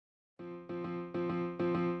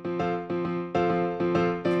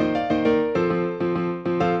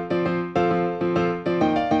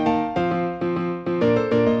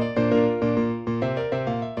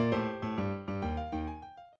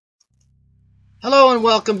Hello and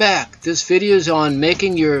welcome back. This video is on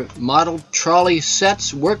making your model trolley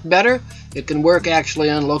sets work better. It can work actually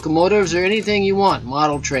on locomotives or anything you want,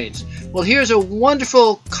 model trains. Well, here's a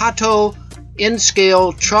wonderful Kato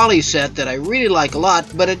in-scale trolley set that I really like a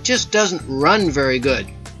lot, but it just doesn't run very good.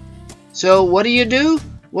 So what do?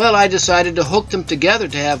 Well, I decided to hook them together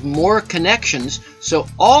to have more connections so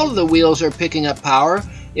all of the wheels are picking up power.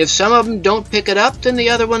 If some of them don't pick it up, then the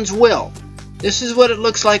other ones will. This is what it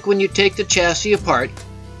looks like when you take the chassis apart.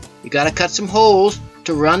 You got to cut some holes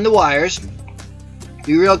to run the wires.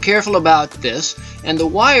 Be real careful about this. And the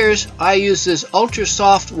wires, I use this ultra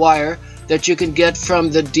soft wire that you can get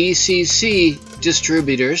from the DCC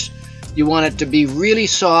distributors. You want it to be really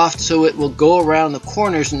soft so it will go around the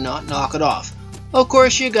corners and not knock it off. Of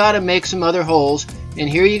course, you got to make some other holes. And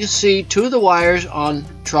here you can see two of the wires on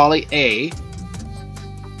trolley A.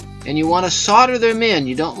 And you want to solder them in.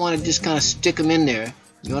 You don't want to just kind of stick them in there.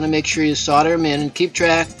 You want to make sure you solder them in and keep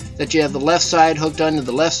track that you have the left side hooked onto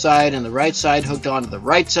the left side and the right side hooked onto the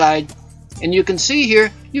right side. And you can see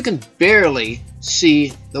here, you can barely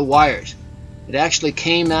see the wires. It actually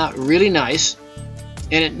came out really nice.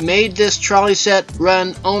 And it made this trolley set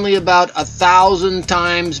run only about 1,000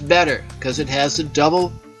 times better because it has the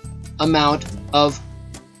double amount of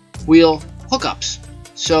wheel hookups.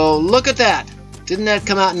 So look at that. Didn't that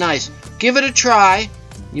come out nice? Give it a try.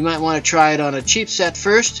 You might want to try it on a cheap set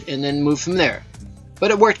first and then move from there.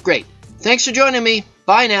 But it worked great. Thanks for joining me.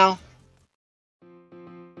 Bye now.